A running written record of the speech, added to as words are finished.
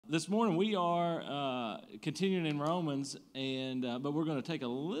This morning we are continuing in Romans, and but we're going to take a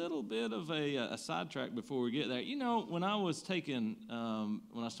little bit of a sidetrack before we get there. You know, when I started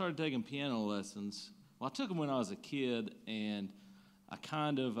taking piano lessons, well, I took them when I was a kid, and I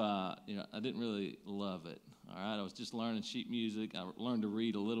kind of, I didn't really love it. All right, I was just learning sheet music. I learned to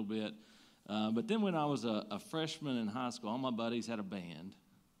read a little bit, but then when I was a freshman in high school, all my buddies had a band.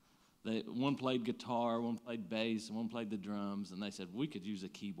 One played guitar, one played bass, and one played the drums, and they said, we could use a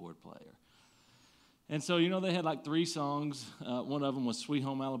keyboard player. And so, they had like 3 songs. One of them was Sweet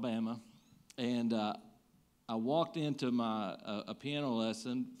Home Alabama. And I walked into a piano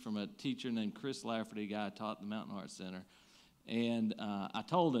lesson from a teacher named Chris Lafferty, a guy I taught at the Mountain Arts Center. And I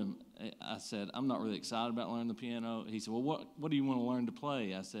told him, I said, I'm not really excited about learning the piano. He said, well, what do you want to learn to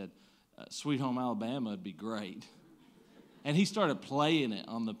play? I said, Sweet Home Alabama would be great. And he started playing it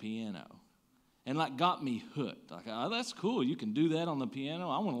on the piano and got me hooked. Like, oh, that's cool. You can do that on the piano.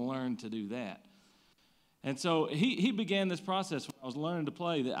 I want to learn to do that. And so he began this process when I was learning to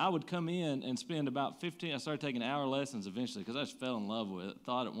play that I would come in and spend about 15. I started taking hour lessons eventually because I just fell in love with it.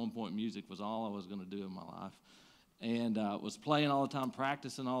 Thought at one point music was all I was going to do in my life. And was playing all the time,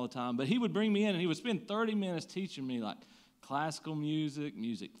 practicing all the time. But he would bring me in and he would spend 30 minutes teaching me classical music,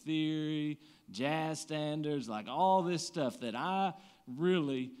 music theory, jazz standards, all this stuff that I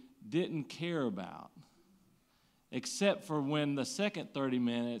really didn't care about, except for when the second 30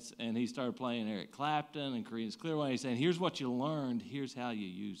 minutes and he started playing Eric Clapton and Creedence Clearwater. He's saying, here's what you learned, here's how you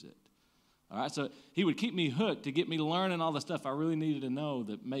use it. All right, so he would keep me hooked to get me learning all the stuff I really needed to know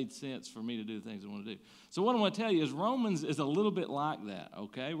that made sense for me to do the things I want to do. So what I want to tell you is Romans is a little bit like that,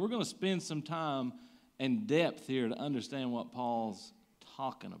 okay? We're going to spend some time and depth here to understand what Paul's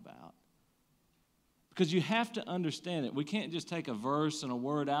talking about. Because you have to understand it. We can't just take a verse and a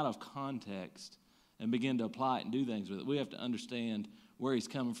word out of context and begin to apply it and do things with it. We have to understand where he's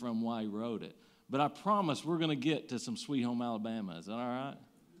coming from, why he wrote it. But I promise we're going to get to some Sweet Home Alabama. Is that all right?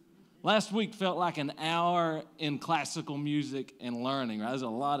 Last week felt like an hour in classical music and learning, right? There's a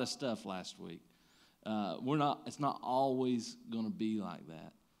lot of stuff last week. It's not always going to be like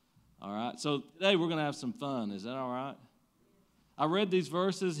that. All right, so today we're going to have some fun. Is that all right? I read these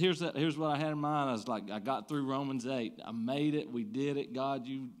verses. Here's what I had in mind. I was I got through Romans 8. I made it. We did it. God,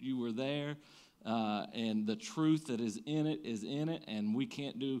 you were there. And the truth that is in it, and we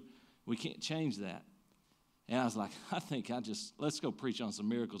can't change that. And I was like, I think let's go preach on some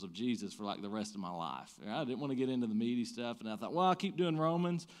miracles of Jesus for the rest of my life. I didn't want to get into the meaty stuff. And I thought, well, I'll keep doing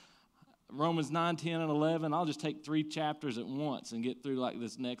Romans 9, 10, and 11, I'll just take 3 chapters at once and get through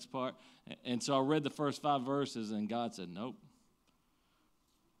this next part. And so I read the first 5 verses, and God said, nope.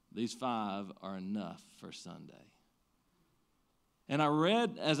 These 5 are enough for Sunday. And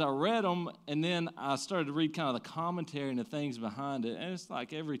as I read them, and then I started to read kind of the commentary and the things behind it. And it's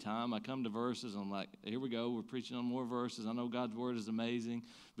like every time I come to verses, I'm like, here we go, we're preaching on more verses. I know God's word is amazing.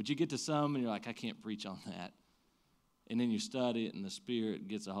 But you get to some, and you're like, I can't preach on that. And then you study it, and the Spirit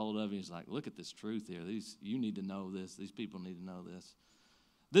gets a hold of you. He's like, look at this truth here. You need to know this. These people need to know this.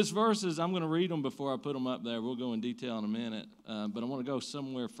 These verses, I'm going to read them before I put them up there. We'll go in detail in a minute. But I want to go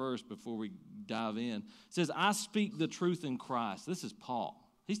somewhere first before we dive in. It says, I speak the truth in Christ. This is Paul.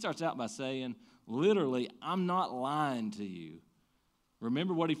 He starts out by saying, literally, I'm not lying to you.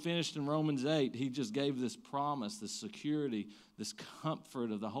 Remember what he finished in Romans 8. He just gave this promise, this security, this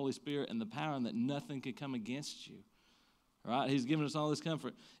comfort of the Holy Spirit and the power, and that nothing could come against you. Right? He's given us all this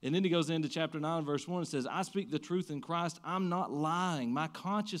comfort. And then he goes into chapter 9, verse 1. It says, I speak the truth in Christ. I'm not lying. My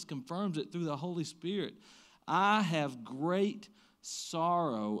conscience confirms it through the Holy Spirit. I have great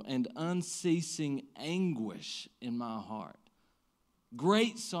sorrow and unceasing anguish in my heart.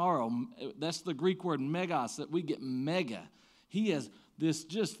 Great sorrow. That's the Greek word megas, that we get mega. He has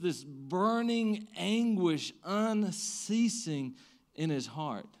this burning anguish unceasing in his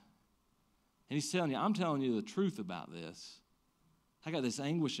heart. And he's telling you, I'm telling you the truth about this. I got this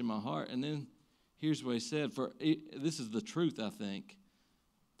anguish in my heart. And then here's what he said. This is the truth, I think,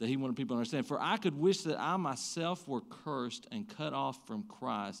 that he wanted people to understand. For I could wish that I myself were cursed and cut off from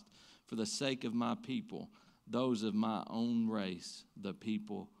Christ for the sake of my people, those of my own race, the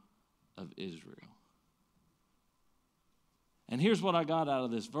people of Israel. And here's what I got out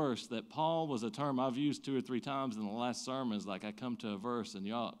of this verse, that Paul was a term I've used 2 or 3 times in the last sermons. I come to a verse, and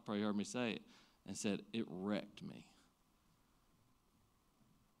y'all probably heard me say it, and said, it wrecked me.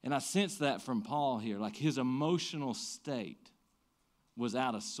 And I sensed that from Paul here, his emotional state was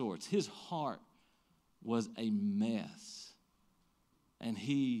out of sorts. His heart was a mess, and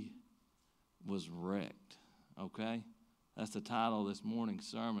he was wrecked, okay? That's the title of this morning's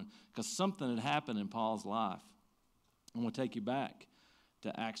sermon, because something had happened in Paul's life. I'm going to take you back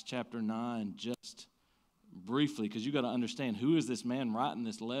to Acts chapter 9 just briefly, because you got to understand, who is this man writing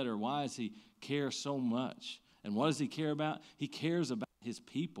this letter? Why does he care so much? And what does he care about? He cares about his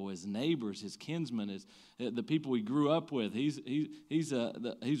people, his neighbors, his kinsmen, the people he grew up with. He's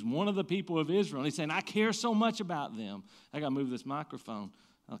one of the people of Israel. And he's saying, I care so much about them. I got to move this microphone.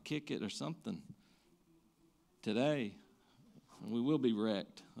 I'll kick it or something. Today, we will be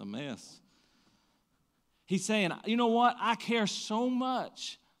wrecked, a mess. He's saying, you know what? I care so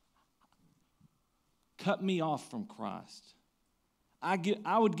much. Cut me off from Christ.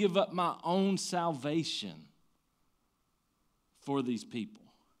 I would give up my own salvation for these people.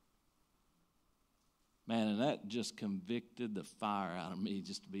 Man, and that just convicted the fire out of me,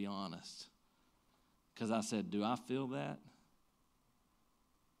 just to be honest. Because I said, do I feel that?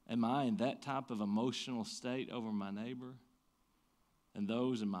 Am I in that type of emotional state over my neighbor and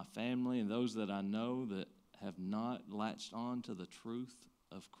those in my family and those that I know that have not latched on to the truth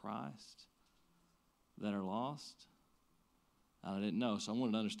of Christ, that are lost? I didn't know, so I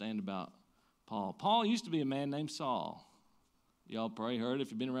wanted to understand about Paul. Paul used to be a man named Saul. Y'all probably heard, if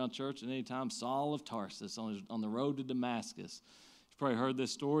you've been around church at any time, Saul of Tarsus on the road to Damascus. You've probably heard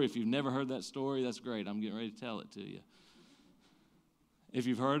this story. If you've never heard that story, that's great. I'm getting ready to tell it to you. If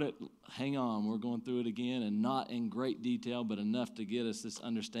you've heard it, hang on. We're going through it again, and not in great detail, but enough to get us this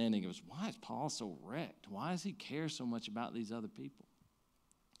understanding of why is Paul so wrecked? Why does he care so much about these other people?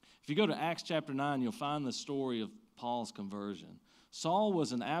 If you go to Acts chapter 9, you'll find the story of Paul's conversion. Saul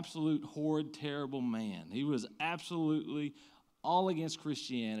was an absolute horrid, terrible man. He was absolutely all against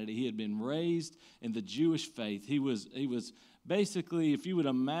Christianity. He had been raised in the Jewish faith. He was basically, if you would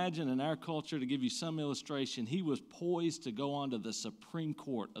imagine in our culture, to give you some illustration, he was poised to go on to the Supreme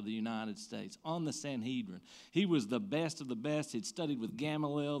Court of the United States, on the Sanhedrin. He was the best of the best. He'd studied with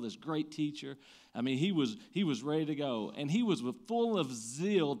Gamaliel, this great teacher. I mean, he was ready to go. And he was full of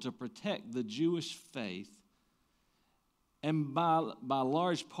zeal to protect the Jewish faith. And by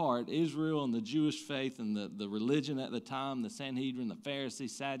large part, Israel and the Jewish faith and the religion at the time, the Sanhedrin, the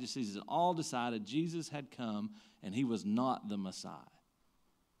Pharisees, Sadducees, had all decided Jesus had come and he was not the Messiah.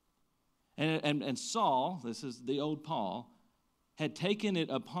 And Saul, this is the old Paul, had taken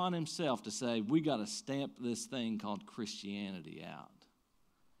it upon himself to say, we got to stamp this thing called Christianity out.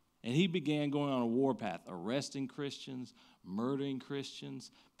 And he began going on a warpath, arresting Christians, murdering Christians,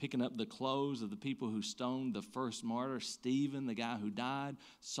 picking up the clothes of the people who stoned the first martyr, Stephen, the guy who died.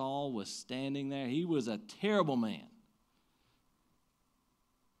 Saul was standing there. He was a terrible man.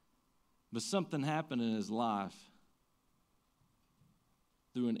 But something happened in his life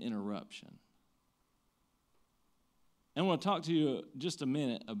through an interruption. And I want to talk to you just a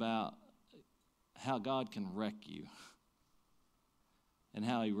minute about how God can wreck you and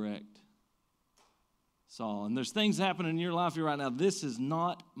how he wrecked Saul. And there's things happening in your life right now. This is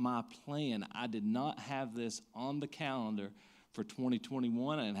not my plan. I did not have this on the calendar for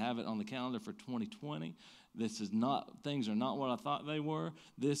 2021. I didn't have it on the calendar for 2020. Things are not what I thought they were.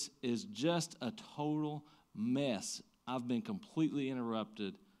 This is just a total mess. I've been completely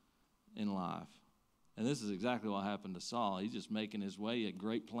interrupted in life. And this is exactly what happened to Saul. He's just making his way. He had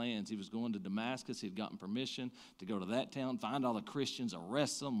great plans. He was going to Damascus. He'd gotten permission to go to that town, find all the Christians,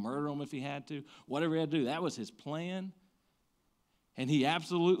 arrest them, murder them if he had to, whatever he had to do. That was his plan. And he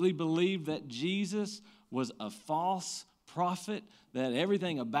absolutely believed that Jesus was a false prophet, that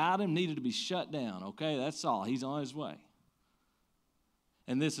everything about him needed to be shut down. Okay, that's Saul. He's on his way.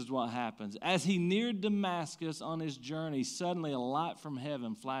 And this is what happens. As he neared Damascus on his journey, suddenly a light from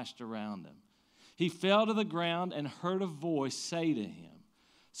heaven flashed around him. He fell to the ground and heard a voice say to him,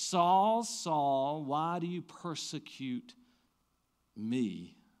 Saul, Saul, why do you persecute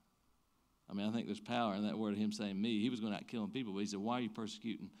me? I mean, I think there's power in that word of him saying me. He was going out killing people, but he said, why are you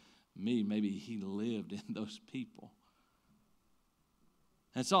persecuting me? Maybe he lived in those people.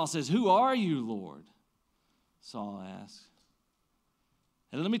 And Saul says, who are you, Lord? Saul asks.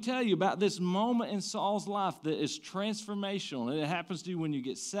 And let me tell you about this moment in Saul's life that is transformational. And it happens to you when you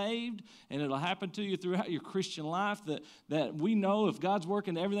get saved, and it'll happen to you throughout your Christian life, that we know if God's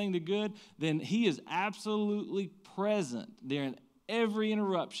working everything to good, then he is absolutely present during every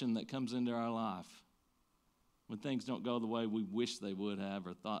interruption that comes into our life when things don't go the way we wish they would have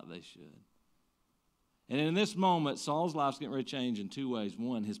or thought they should. And in this moment, Saul's life's getting ready to change in two ways.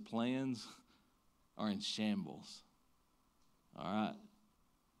 One, his plans are in shambles. All right?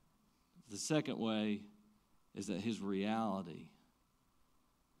 The second way is that his reality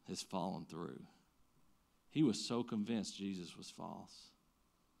has fallen through. He was so convinced Jesus was false.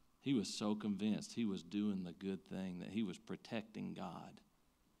 He was so convinced he was doing the good thing, that he was protecting God.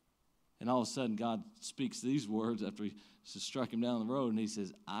 And all of a sudden, God speaks these words after he struck him down the road, and he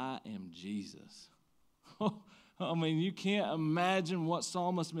says, I am Jesus. I mean, you can't imagine what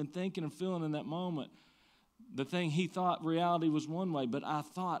Saul must have been thinking and feeling in that moment. The thing he thought reality was one way, but I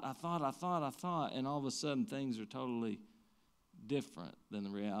thought, and all of a sudden things are totally different than the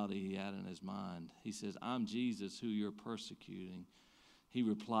reality he had in his mind. He says, I'm Jesus who you're persecuting. He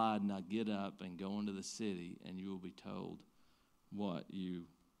replied, now get up and go into the city, and you will be told what you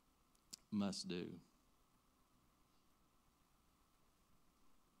must do.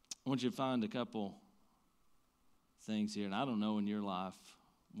 I want you to find a couple things here, and I don't know in your life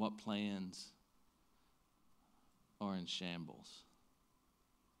what plans are in shambles.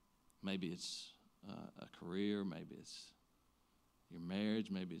 Maybe it's a career, maybe it's your marriage,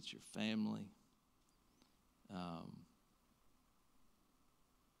 maybe it's your family.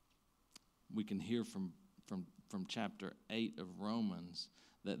 We can hear from chapter 8 of Romans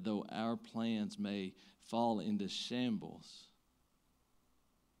that though our plans may fall into shambles,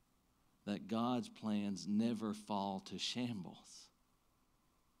 that God's plans never fall to shambles.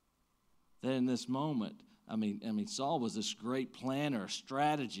 That in this moment, I mean, Saul was this great planner,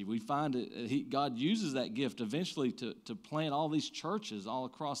 strategy. We find it. God uses that gift eventually to plant all these churches all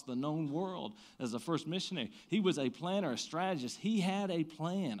across the known world as the first missionary. He was a planner, a strategist. He had a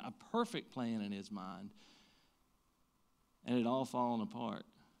plan, a perfect plan in his mind, and it all fallen apart.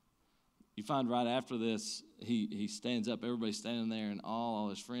 You find right after this, he stands up. Everybody's standing there, and all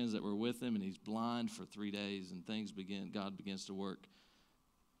his friends that were with him, and he's blind for 3 days, and God begins to work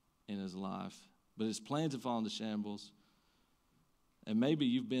in his life. But his plans have fallen to shambles. And maybe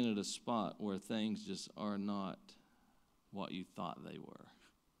you've been at a spot where things just are not what you thought they were.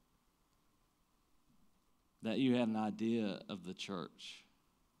 That you had an idea of the church,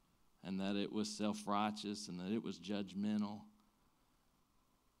 and that it was self-righteous, and that it was judgmental,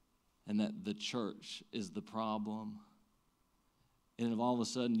 and that the church is the problem. And if all of a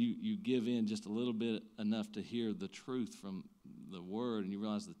sudden you give in just a little bit enough to hear the truth from the word, and you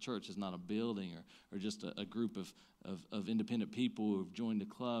realize the church is not a building or just a group of independent people who have joined a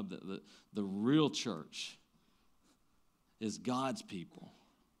club, that the real church is God's people,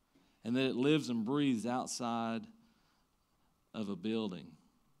 and that it lives and breathes outside of a building.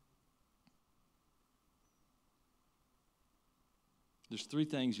 There's 3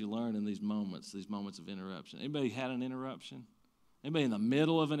 things you learn in these moments of interruption. Anybody had an interruption? Anybody in the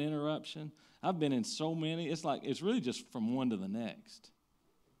middle of an interruption? I've been in so many. It's really just from one to the next.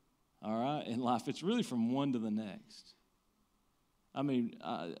 All right? In life, it's really from one to the next. I mean,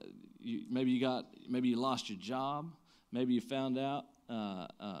 maybe you lost your job. Maybe you found out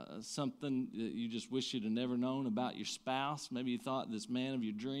something that you just wish you'd have never known about your spouse. Maybe you thought this man of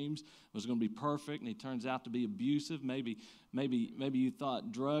your dreams was going to be perfect, and he turns out to be abusive. Maybe you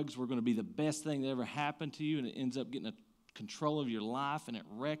thought drugs were going to be the best thing that ever happened to you, and it ends up getting control of your life, and it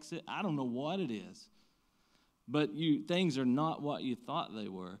wrecks it. I don't know what it is, but things are not what you thought they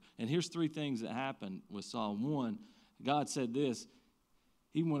were. And here's 3 things that happened with Saul. 1, God said this.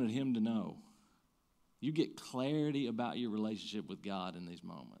 He wanted him to know. You get clarity about your relationship with God in these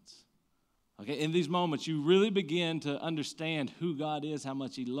moments. Okay, in these moments, you really begin to understand who God is, how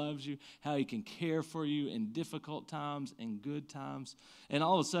much he loves you, how he can care for you in difficult times and good times. And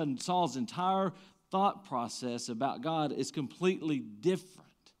all of a sudden, Saul's entire thought process about God is completely different.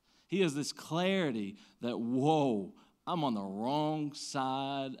 He has this clarity that, whoa, I'm on the wrong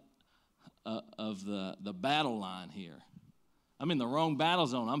side of the battle line here. I'm in the wrong battle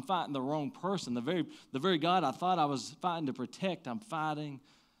zone. I'm fighting the wrong person. The very God I thought I was fighting to protect, I'm fighting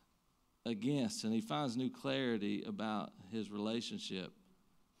against. And he finds new clarity about his relationship.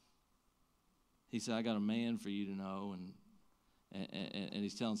 He said, I got a man for you to know. And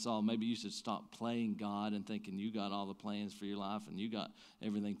he's telling Saul, maybe you should stop playing God and thinking you got all the plans for your life and you got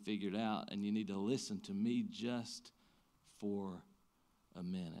everything figured out, and you need to listen to me just for a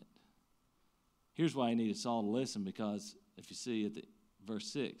minute. Here's why he needed Saul to listen, because if you see at verse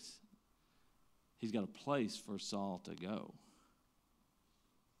 6, he's got a place for Saul to go.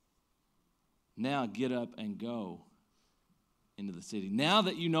 Now get up and go into the city. Now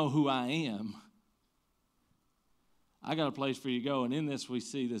that you know who I am, I got a place for you to go. And in this, we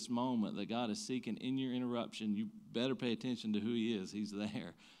see this moment that God is seeking in your interruption. You better pay attention to who he is. He's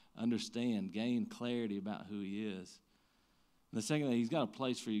there. Understand, gain clarity about who he is. And the second thing, he's got a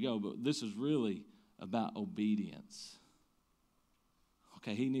place for you to go, but this is really about obedience.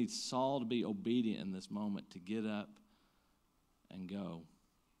 Okay, he needs Saul to be obedient in this moment, to get up and go.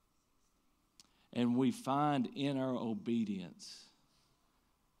 And we find in our obedience,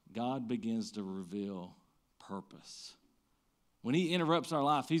 God begins to reveal purpose When he interrupts our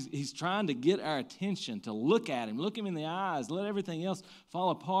life, he's trying to get our attention, to look at him, look him in the eyes, let everything else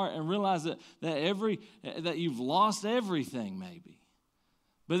fall apart, and realize that you've lost everything maybe.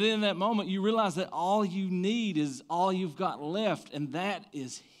 But then in that moment, you realize that all you need is all you've got left, and that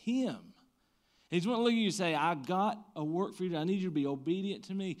is him. He's going to look at you and say, I got a work for you. I need you to be obedient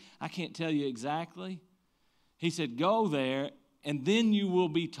to me. I can't tell you exactly. He said, go there, and then you will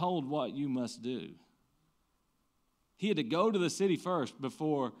be told what you must do. He had to go to the city first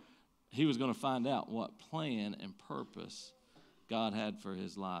before he was going to find out what plan and purpose God had for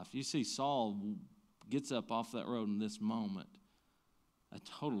his life. You see, Saul gets up off that road in this moment, a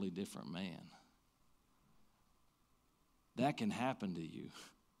totally different man. That can happen to you.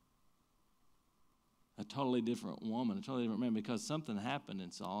 A totally different woman, a totally different man, because something happened in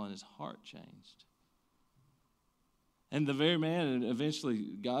Saul and his heart changed. And the very man, and eventually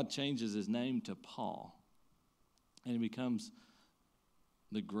God changes his name to Paul. And he becomes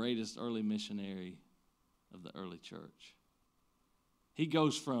the greatest early missionary of the early church. He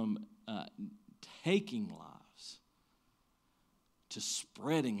goes from taking lives to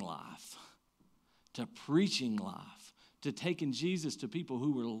spreading life, to preaching life, to taking Jesus to people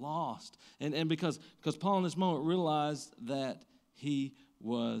who were lost. And because Paul in this moment realized that he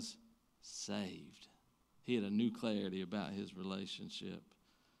was saved. He had a new clarity about his relationship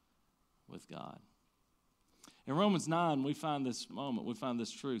with God. In Romans 9, we find this moment, we find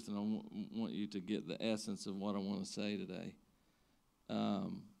this truth, and I want you to get the essence of what I want to say today.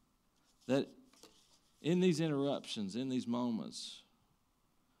 That in these interruptions, in these moments,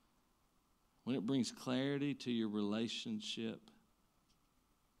 when it brings clarity to your relationship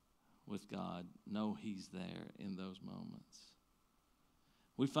with God, know he's there in those moments.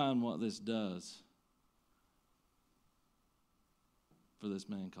 We find what this does for this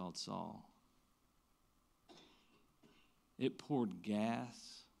man called Saul. It poured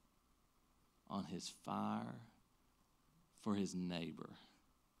gas on his fire for his neighbor.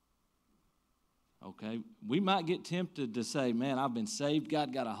 Okay? We might get tempted to say, man, I've been saved.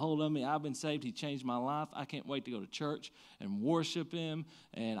 God got a hold of me. I've been saved. He changed my life. I can't wait to go to church and worship him.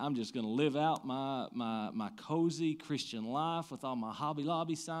 And I'm just going to live out my cozy Christian life with all my Hobby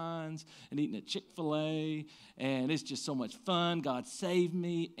Lobby signs and eating at Chick-fil-A. And it's just so much fun. God saved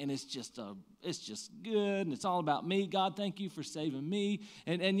me. And it's just good. And it's all about me. God, thank you for saving me.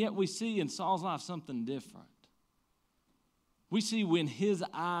 And yet we see in Saul's life something different. We see when his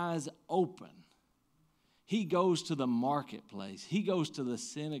eyes open, he goes to the marketplace. He goes to the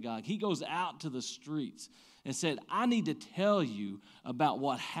synagogue. He goes out to the streets and said, I need to tell you about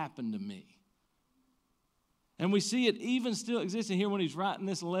what happened to me. And we see it even still existing here when he's writing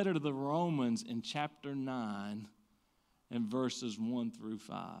this letter to the Romans in chapter 9 and verses 1 through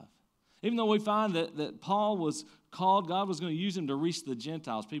 5. Even though we find that Paul was called, God was going to use him to reach the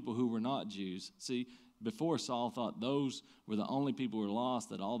Gentiles, people who were not Jews. See, before Saul thought those were the only people who were lost,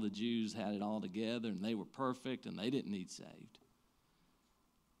 that all the Jews had it all together and they were perfect and they didn't need saved.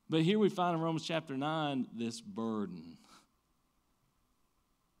 But here we find in Romans chapter 9 this burden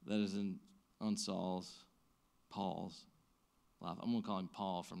that is on Paul's life. I'm going to call him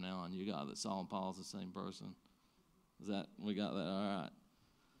Paul from now on. You got that Saul and Paul is the same person. We got that? All right.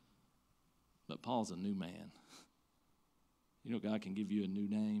 But Paul's a new man. You know, God can give you a new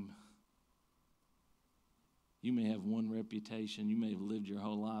name. You may have one reputation. You may have lived your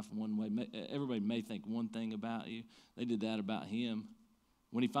whole life one way. Everybody may think one thing about you. They did that about him.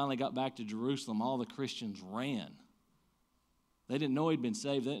 When he finally got back to Jerusalem, all the Christians ran. They didn't know he'd been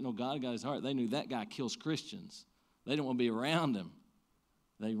saved. They didn't know God got his heart. They knew that guy kills Christians. They didn't want to be around him.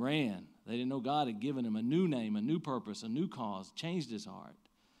 They ran. They didn't know God had given him a new name, a new purpose, a new cause, changed his heart.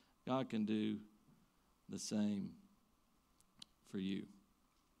 God can do the same for you.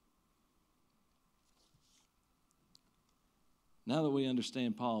 Now that we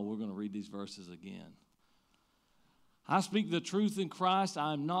understand Paul, we're going to read these verses again. I speak the truth in Christ.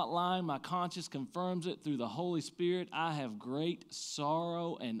 I am not lying. My conscience confirms it through the Holy Spirit. I have great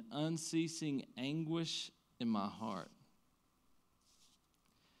sorrow and unceasing anguish in my heart.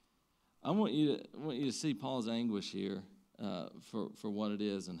 I want you to see Paul's anguish here for what it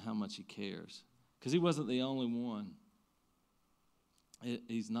is and how much he cares. Because he wasn't the only one.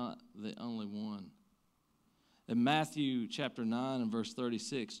 He's not the only one. In Matthew chapter 9 and verse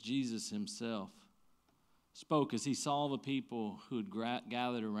 36, Jesus himself spoke as he saw the people who had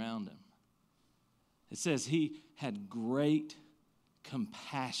gathered around him. It says he had great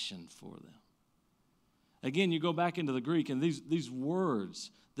compassion for them. Again, you go back into the Greek, and these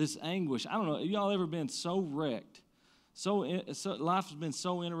words, this anguish, I don't know, y'all ever been so wrecked? So life has been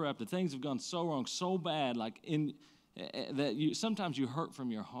so interrupted. Things have gone so wrong, so bad. Like that sometimes you hurt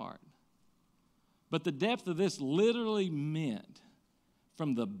from your heart. But the depth of this literally meant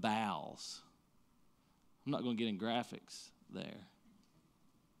from the bowels. I'm not going to get in graphics there.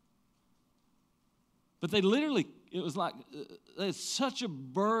 But they literally, it was like, it's such a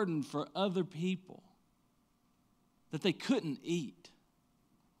burden for other people that they couldn't eat.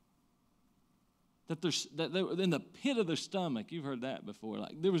 That they were in the pit of their stomach. You've heard that before.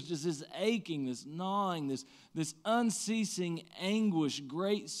 Like there was just this aching, this gnawing, this unceasing anguish,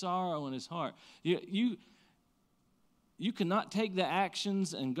 great sorrow in his heart. You cannot take the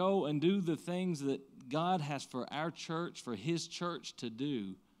actions and go and do the things that God has for our church, for his church to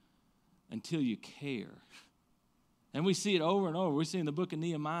do until you care. And we see it over and over. We see in the book of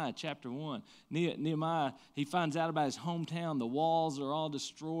Nehemiah, chapter 1. Nehemiah, he finds out about his hometown. The walls are all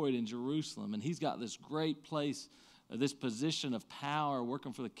destroyed in Jerusalem. And he's got this great place, this position of power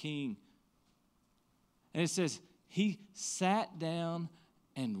working for the king. And it says, he sat down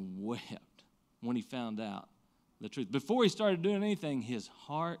and wept when he found out the truth. Before he started doing anything, his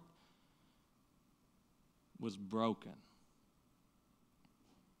heart was broken.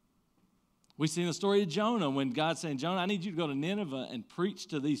 We see in the story of Jonah when God's saying, Jonah, I need you to go to Nineveh and preach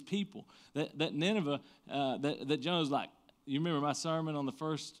to these people. That Nineveh, that Jonah's like, you remember my sermon on the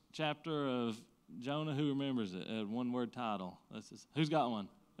first chapter of Jonah? Who remembers it? One-word title. Who's got one?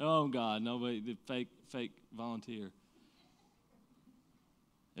 Oh, God, nobody did fake volunteer.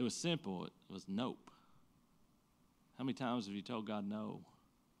 It was simple. It was nope. How many times have you told God no?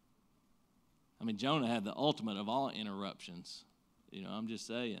 I mean, Jonah had the ultimate of all interruptions. You know, I'm just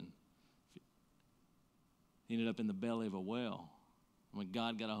saying. He ended up in the belly of a well. When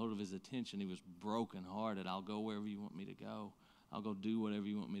God got a hold of his attention, he was brokenhearted. I'll go wherever you want me to go. I'll go do whatever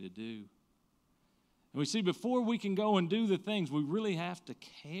you want me to do. And we see before we can go and do the things, we really have to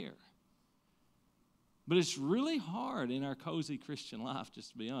care. But it's really hard in our cozy Christian life,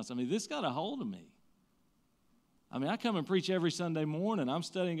 just to be honest. I mean, this got a hold of me. I mean, I come and preach every Sunday morning. I'm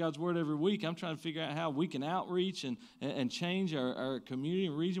studying God's Word every week. I'm trying to figure out how we can outreach and change our community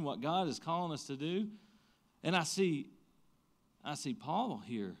and region, what God is calling us to do. And I see Paul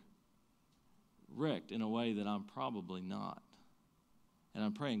here wrecked in a way that I'm probably not. And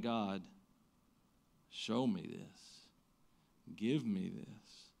I'm praying, God, show me this. Give me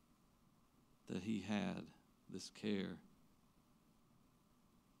this. That he had this care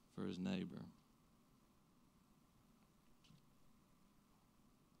for his neighbor.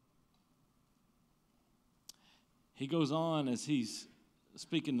 He goes on as he's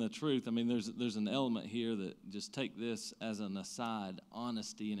speaking the truth. I mean, there's an element here that just take this as an aside.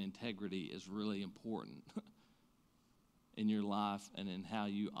 Honesty and integrity is really important in your life and in how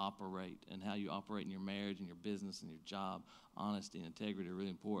you operate in your marriage and your business and your job. Honesty and integrity are really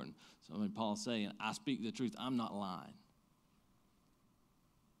important. So, I mean, Paul's saying, I speak the truth. I'm not lying.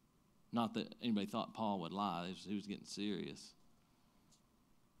 Not that anybody thought Paul would lie. He was getting serious.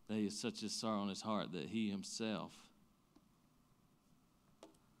 That he has such a sorrow in his heart that he himself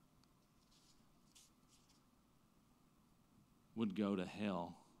would go to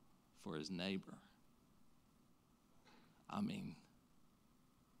hell for his neighbor. I mean,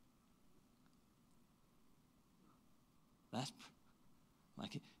 that's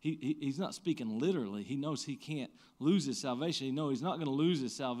like he's not speaking literally. He knows he can't lose his salvation. He knows he's not going to lose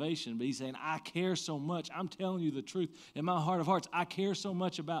his salvation, but he's saying, I care so much. I'm telling you the truth. In my heart of hearts, I care so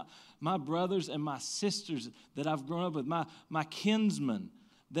much about my brothers and my sisters that I've grown up with, my kinsmen,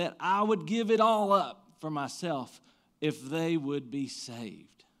 that I would give it all up for myself if they would be saved.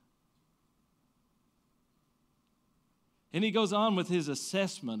 And he goes on with his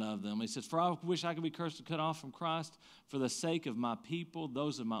assessment of them. He says, for I wish I could be cursed and cut off from Christ for the sake of my people,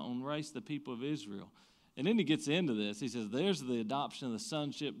 those of my own race, the people of Israel. And then he gets into this. He says, there's the adoption of the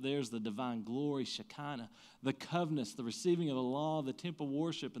sonship. There's the divine glory, Shekinah, the covenants, the receiving of the law, the temple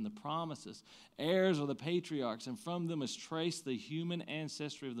worship, and the promises. Heirs are the patriarchs, and from them is traced the human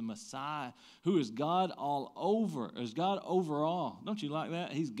ancestry of the Messiah, who is God all over, is God over all. Don't you like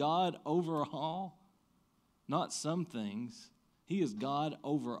that? He's God over all. Not some things. He is God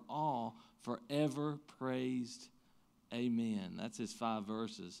over all, forever praised. Amen. That's his 5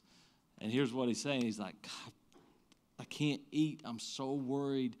 verses. And here's what he's saying. He's like, God, I can't eat. I'm so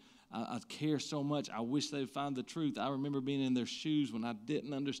worried. I care so much. I wish they'd find the truth. I remember being in their shoes when I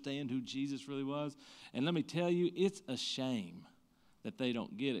didn't understand who Jesus really was. And let me tell you, it's a shame that they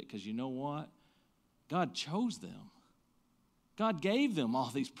don't get it, because you know what? God chose them. God gave them all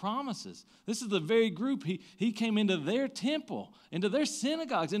these promises. This is the very group. He came into their temple, into their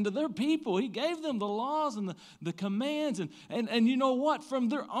synagogues, into their people. He gave them the laws and the commands. And you know what? From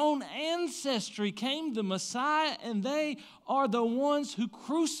their own ancestry came the Messiah, and they are the ones who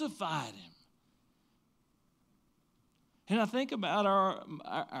crucified him. And I think about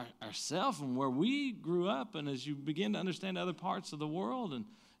ourselves and where we grew up, and as you begin to understand other parts of the world, and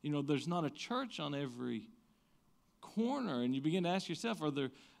there's not a church on every corner, and you begin to ask yourself, are there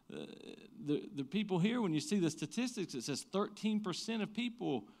the people here, when you see the statistics, it says 13% of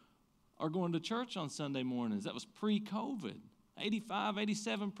people are going to church on Sunday mornings. That was pre-COVID. 85,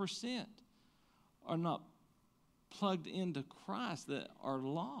 87% are not plugged into Christ, that are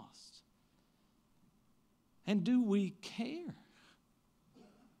lost. And do we care?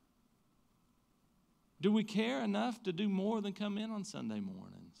 Do we care enough to do more than come in on Sunday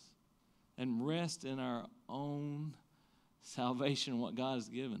mornings and rest in our own salvation, what God has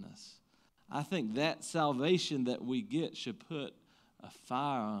given us? I think that salvation that we get should put a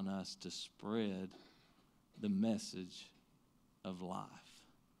fire on us to spread the message of life.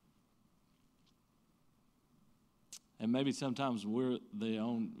 And maybe sometimes we're the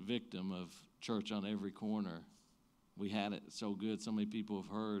own victim of church on every corner. We had it so good. So many people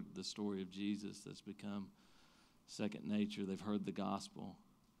have heard the story of Jesus that's become second nature. They've heard the gospel.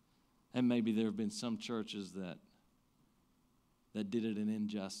 And maybe there have been some churches that did it in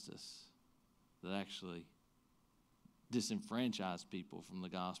injustice, that actually disenfranchised people from the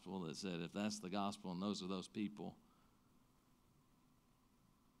gospel, that said, if that's the gospel and those are those people.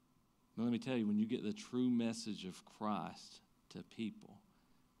 But let me tell you, when you get the true message of Christ to people,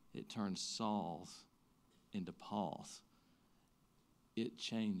 it turns Saul's into Paul's. It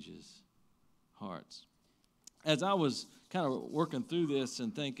changes hearts. As I was kind of working through this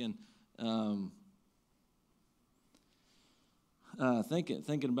and thinking about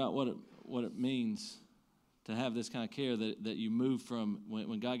what it means to have this kind of care, that you move from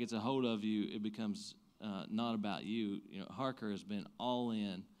when God gets a hold of you, it becomes not about you. Harker has been all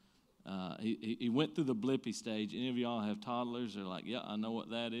in. He went through the blippy stage. Any of y'all have toddlers? They're like, yeah, I know what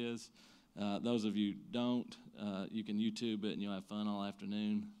that is. Those of you don't, you can YouTube it and you'll have fun all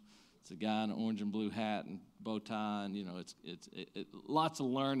afternoon. It's a guy in an orange and blue hat and bow tie, and it's lots of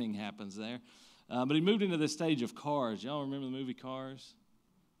learning happens there. But he moved into this stage of Cars. Y'all remember the movie Cars?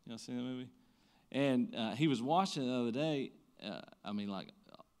 Y'all seen the movie? And he was watching it the other day.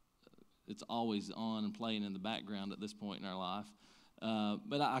 It's always on and playing in the background at this point in our life.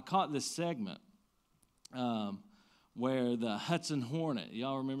 But I caught this segment where the Hudson Hornet,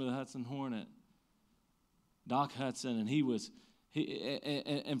 y'all remember the Hudson Hornet? Doc Hudson, and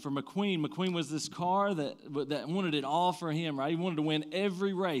and for McQueen was this car that wanted it all for him, right? He wanted to win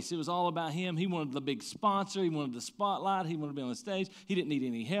every race. It was all about him. He wanted the big sponsor. He wanted the spotlight. He wanted to be on the stage. He didn't need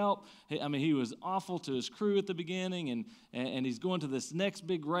any help. He was awful to his crew at the beginning, and he's going to this next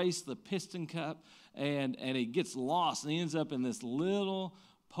big race, the Piston Cup, and he gets lost, and he ends up in this little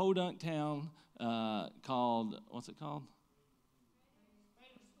podunk town called, what's it called?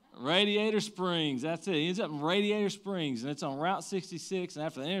 Radiator Springs. That's it. He ends up in Radiator Springs, and it's on Route 66, and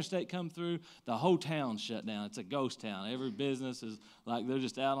after the interstate come through, the whole town's shut down. It's a ghost town. Every business is like they're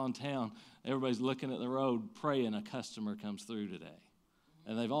just out on town. Everybody's looking at the road, praying a customer comes through today.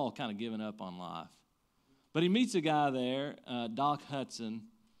 And they've all kind of given up on life. But he meets a guy there, Doc Hudson,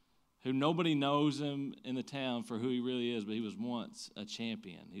 who nobody knows him in the town for who he really is, but he was once a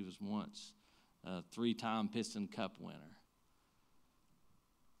champion. He was once a 3-time Piston Cup winner.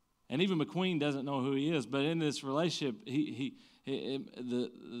 And even McQueen doesn't know who he is, but in this relationship,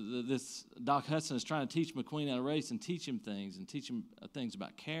 this Doc Hudson is trying to teach McQueen how to race and teach him things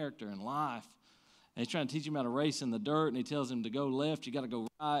about character and life. And he's trying to teach him how to race in the dirt, and he tells him to go left, you got to go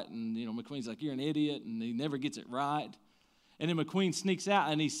right. And McQueen's like, you're an idiot, and he never gets it right. And then McQueen sneaks out,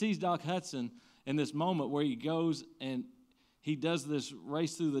 and he sees Doc Hudson in this moment where he goes and he does this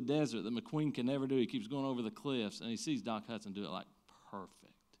race through the desert that McQueen can never do. He keeps going over the cliffs, and he sees Doc Hudson do it like perfect.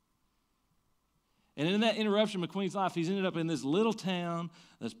 And in that interruption of McQueen's life, he's ended up in this little town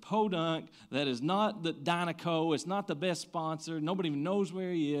that's podunk, that is not the Dynaco, it's not the best sponsor, nobody even knows where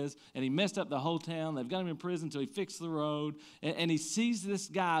he is, and he messed up the whole town. They've got him in prison until he fixed the road. And he sees this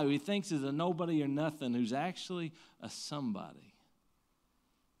guy who he thinks is a nobody or nothing, who's actually a somebody.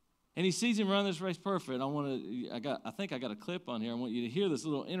 And he sees him run this race perfect. I think I got a clip on here. I want you to hear this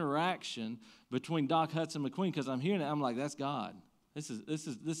little interaction between Doc Hudson and McQueen, because I'm hearing it. I'm like, that's God. This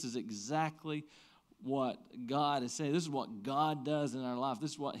is exactly what God is saying. This is what God does in our life.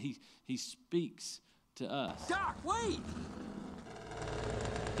 This is what He speaks to us. Doc, wait!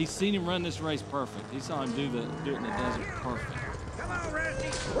 He's seen him run this race perfect. He saw him do it in the desert perfect. Come on,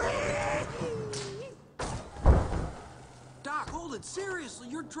 Rusty! Doc, hold it. Seriously,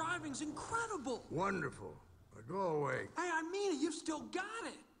 your driving's incredible. Wonderful. Now go away. Hey, I mean it. You've still got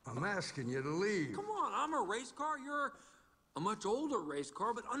it. I'm asking you to leave. Come on, I'm a race car. You're a much older race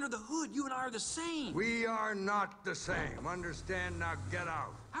car, but under the hood, you and I are the same. We are not the same. Understand? Now get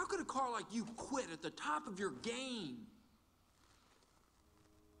out. How could a car like you quit at the top of your game?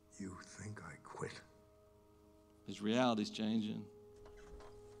 You think I quit? His reality's changing.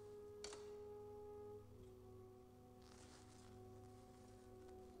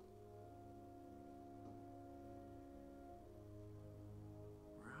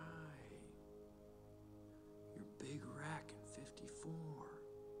 Big Rack in 54.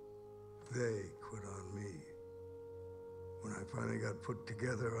 They quit on me. When I finally got put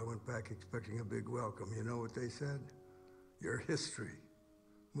together, I went back expecting a big welcome. You know what they said? Your history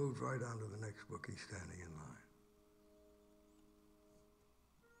moved right on to the next bookie standing in line.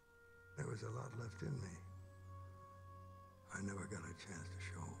 There was a lot left in me. I never got a chance to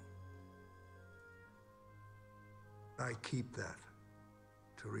show 'em. I keep that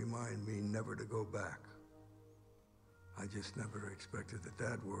to remind me never to go back. I just never expected that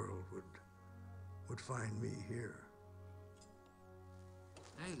that world would find me here.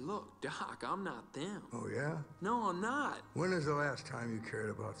 Hey, look, Doc, I'm not them. Oh, yeah? No, I'm not. When is the last time you cared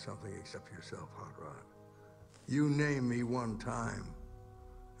about something except yourself, Hot Rod? You name me one time,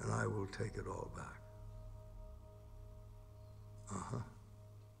 and I will take it all back. Uh-huh.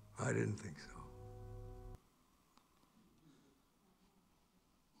 I didn't think so.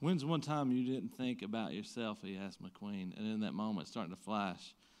 When's one time you didn't think about yourself, he asked McQueen. And in that moment, it's starting to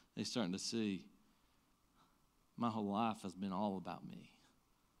flash. He's starting to see, my whole life has been all about me.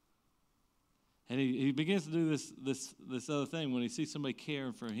 And he begins to do this other thing. When he sees somebody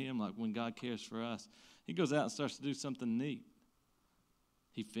caring for him, like when God cares for us, he goes out and starts to do something neat.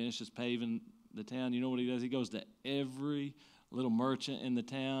 He finishes paving the town. You know what he does? He goes to every little merchant in the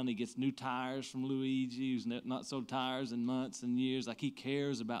town. He gets new tires from Luigi, who's not sold tires in months and years. Like, he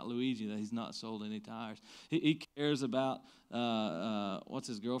cares about Luigi, that he's not sold any tires. He cares about, what's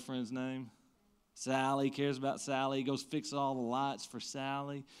his girlfriend's name? Sally. He cares about Sally. He goes fix all the lights for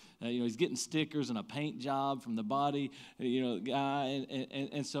Sally. He's getting stickers and a paint job from the body, guy.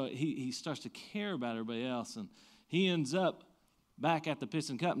 And so he starts to care about everybody else. And he ends up back at the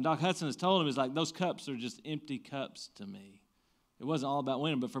Piston Cup. And Doc Hudson has told him, he's like, those cups are just empty cups to me. It wasn't all about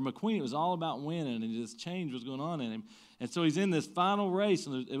winning, but for McQueen, it was all about winning, and this change was going on in him. And so he's in this final race,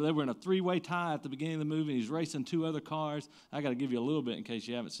 and they were in a three-way tie at the beginning of the movie, and he's racing two other cars. I got to give you a little bit in case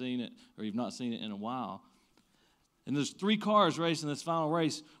you haven't seen it or you've not seen it in a while. And there's three cars racing this final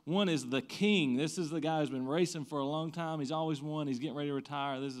race. One is the King. This is the guy who's been racing for a long time. He's always won. He's getting ready to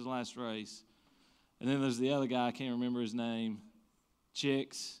retire. This is his last race. And then there's the other guy. I can't remember his name. Chick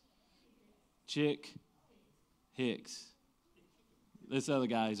Hicks. This other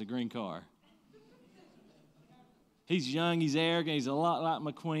guy is a green car. He's young, he's arrogant, he's a lot like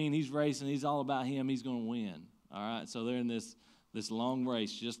McQueen. He's racing, he's all about him, he's going to win. All right, so they're in this long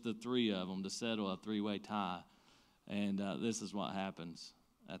race, just the three of them, to settle a three-way tie. And this is what happens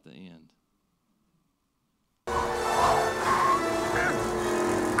at the end.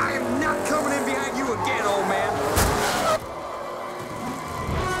 I am not coming in behind you again, old man.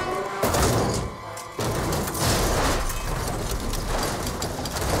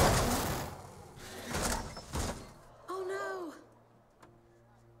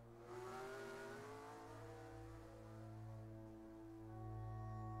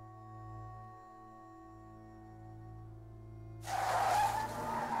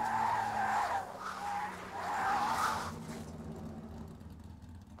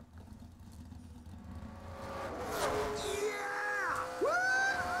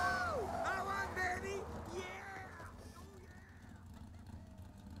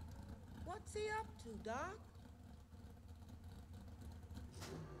 What's he up to, Doc?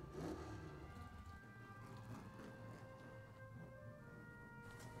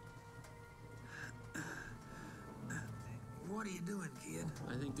 What are you doing, kid?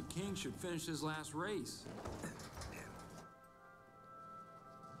 I think the King should finish his last race.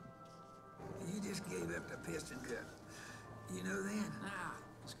 You just gave up the Piston Cup. You know that? Ah,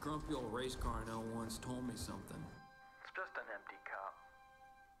 this grumpy old race car I know once told me something. It's just an empty cup.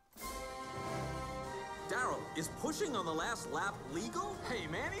 Daryl, is pushing on the last lap legal? Hey,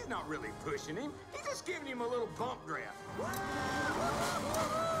 man, he's not really pushing him. He's just giving him a little bump draft.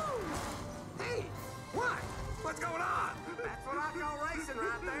 Hey, what? What's going on? That's what I call racing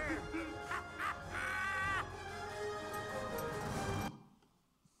right there.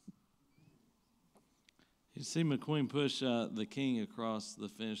 He You see McQueen push the king across the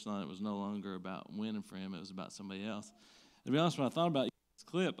finish line. It was no longer about winning for him. It was about somebody else. To be honest, when I thought about this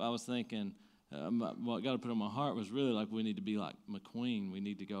clip, I was thinking what God put on my heart was really like we need to be like McQueen. We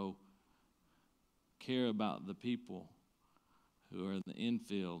need to go care about the people who are in the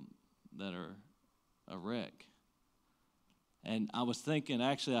infield that are a wreck. And I was thinking,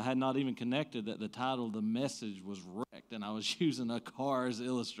 actually, I had not even connected that the title of the message was Wrecked, and I was using a car's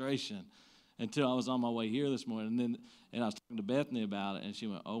illustration until I was on my way here this morning. And I was talking to Bethany about it, and she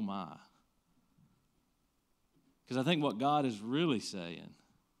went, oh, my. Because I think what God is really saying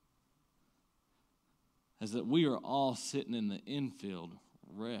is that we are all sitting in the infield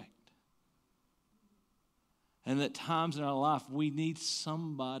wrecked. And that times in our life, we need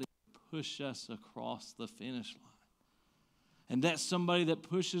somebody to push us across the finish line. And that somebody that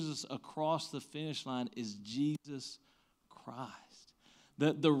pushes us across the finish line is Jesus Christ.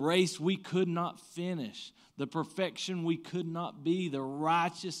 The race we could not finish, the perfection we could not be, the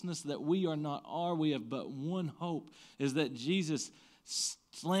righteousness that we are not are, we have but one hope, is that Jesus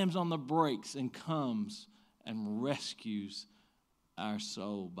slams on the brakes and comes and rescues our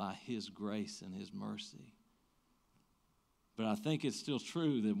soul by his grace and his mercy. But I think it's still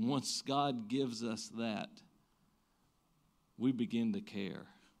true that once God gives us that, we begin to care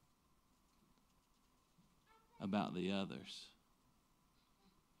about the others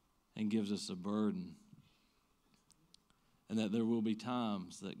and gives us a burden. And that there will be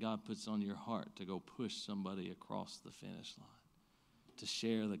times that God puts on your heart to go push somebody across the finish line, to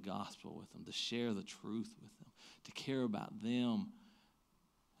share the gospel with them, to share the truth with them, to care about them.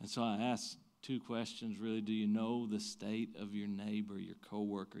 And so I asked two questions, really. Do you know the state of your neighbor, your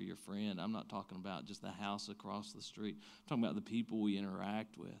coworker, your friend? I'm not talking about just the house across the street. I'm talking about the people we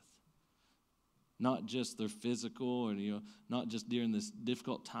interact with. Not just their physical, or not just during this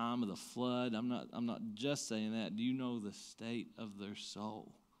difficult time of the flood. I'm not just saying that. Do you know the state of their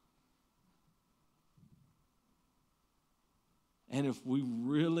soul? And if we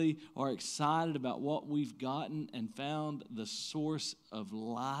really are excited about what we've gotten and found the source of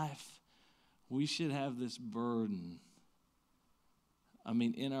life, we should have this burden.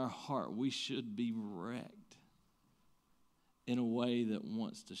 In our heart, we should be wrecked in a way that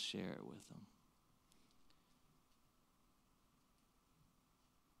wants to share it with them.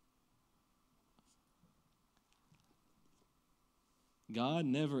 God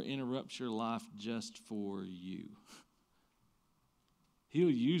never interrupts your life just for you. He'll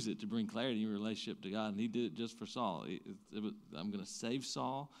use it to bring clarity in your relationship to God, and he did it just for Saul. I'm going to save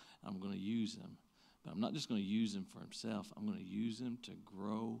Saul, and I'm going to use him. But I'm not just going to use him for himself. I'm going to use him to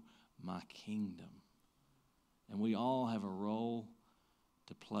grow my kingdom. And we all have a role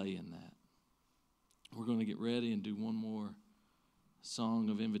to play in that. We're going to get ready and do one more song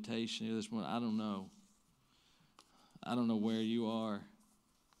of invitation here this morning. I don't know where you are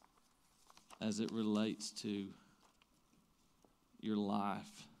as it relates to your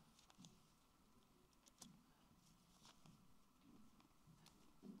life.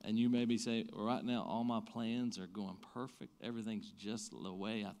 And you may be saying, right now, all my plans are going perfect. Everything's just the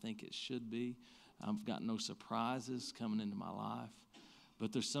way I think it should be. I've got no surprises coming into my life.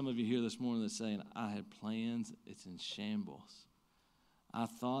 But there's some of you here this morning that's saying, I had plans. It's in shambles. I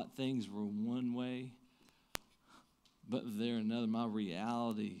thought things were one way, but they're another. My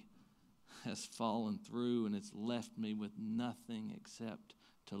reality has fallen through, and it's left me with nothing except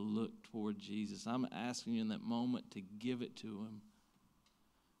to look toward Jesus. I'm asking you in that moment to give it to him,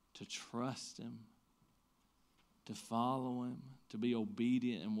 to trust him, to follow him, to be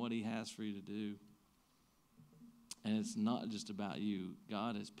obedient in what he has for you to do. And it's not just about you.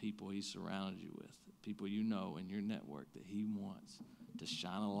 God has people he surrounded you with, people you know in your network that he wants to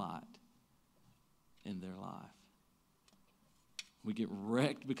shine a light in their life. We get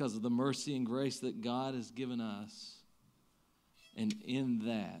wrecked because of the mercy and grace that God has given us. And in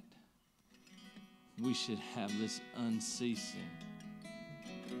that, we should have this unceasing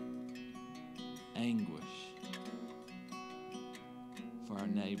anguish for our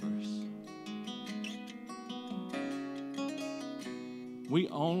neighbors. We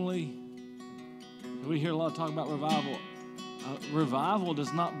hear a lot of talk about revival. Revival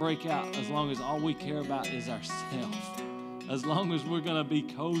does not break out as long as all we care about is ourselves. As long as we're going to be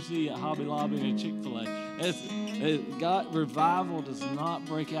cozy at Hobby Lobby and Chick-fil-A. Revival does not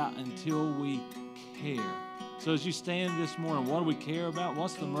break out until we care. So as you stand this morning, what do we care about?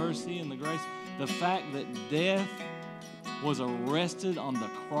 What's the mercy and the grace? The fact that death was arrested on the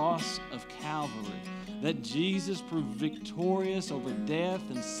cross of Calvary. That Jesus proved victorious over death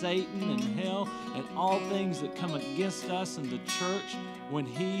and Satan and hell and all things that come against us in the church when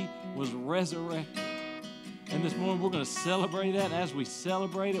he was resurrected. And this morning, we're going to celebrate that. As we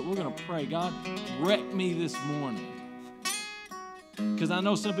celebrate it, we're going to pray, God, wreck me this morning. Because I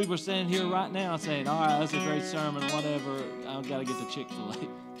know some people are standing here right now saying, all right, that's a great sermon, whatever. I've got to get to Chick-fil-A.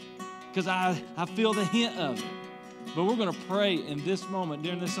 Because I feel the hint of it. But we're going to pray in this moment,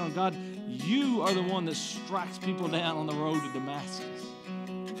 during this song, God, you are the one that strikes people down on the road to Damascus.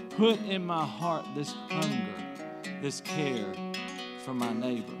 Put in my heart this hunger, this care for my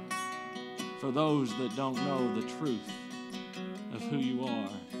neighbor, for those that don't know the truth of who you are,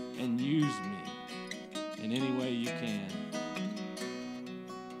 and use me in any way you can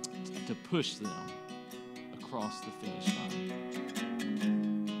to push them across the finish line.